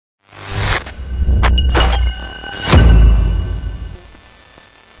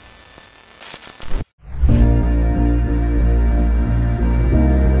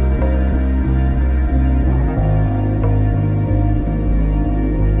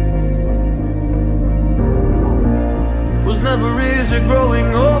music growing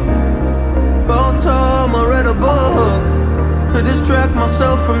up. About time I read a book to distract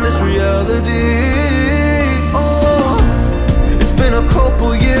myself from this reality. Oh, it's been a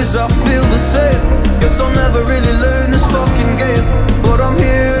couple years, I feel the same. Guess I'll never really learn this fucking game, but I'm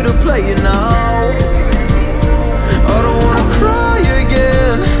here to play it now. I don't wanna cry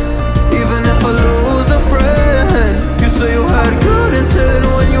again, even if I lose a friend. You say you had good intent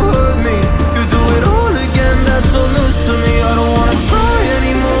when you hurt me. You do it all again, that's so loose to me. I don't wanna try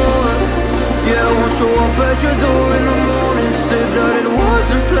anymore. Yeah, I won't show up at your door in the morning. Said that it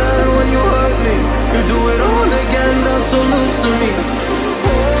wasn't planned when you hurt me. You do it all again, that's so loose to me.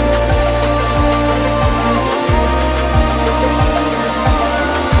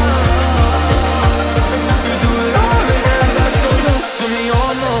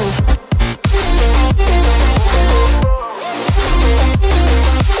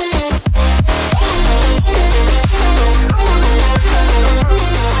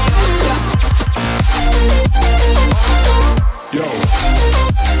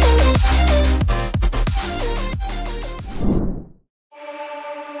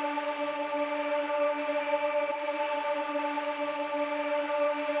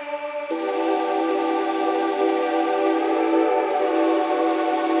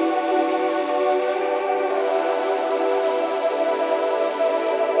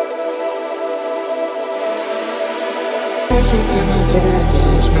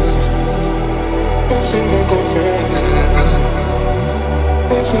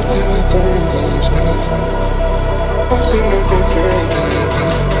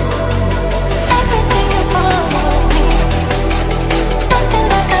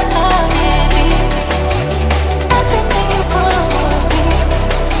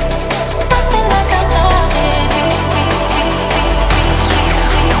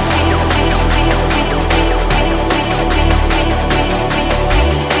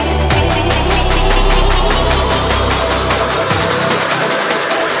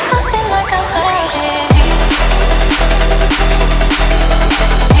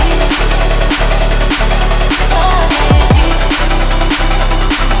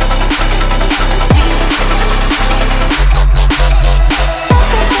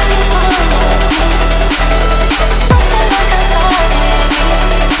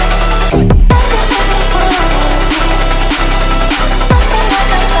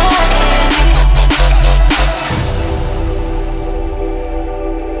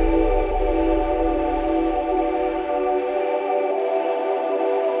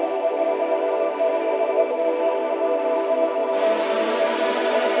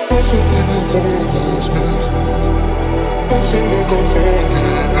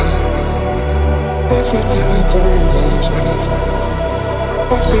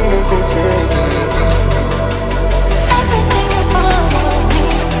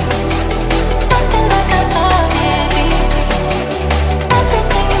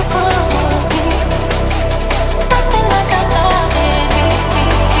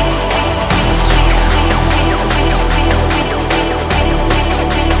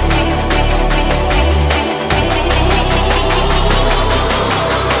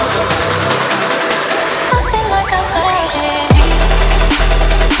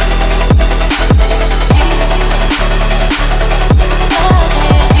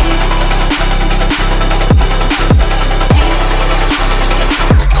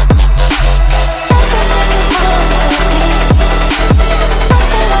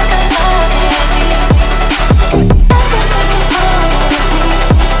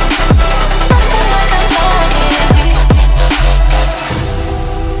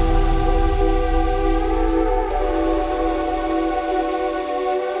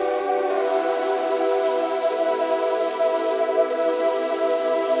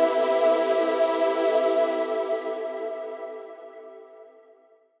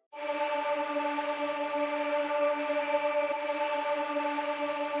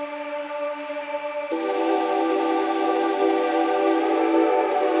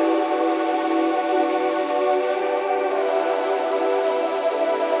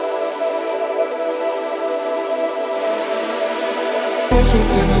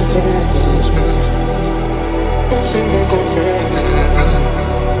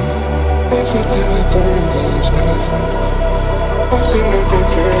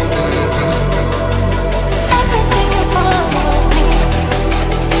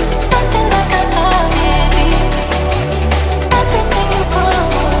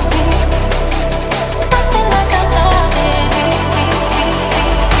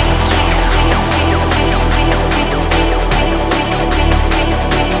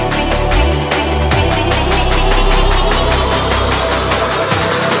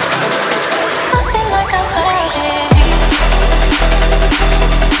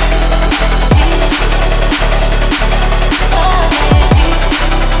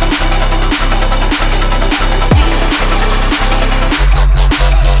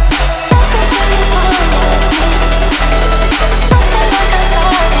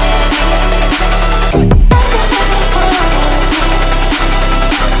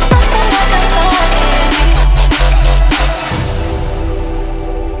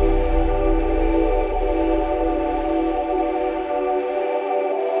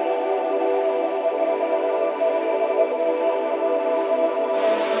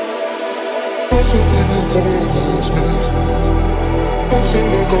 Çizimi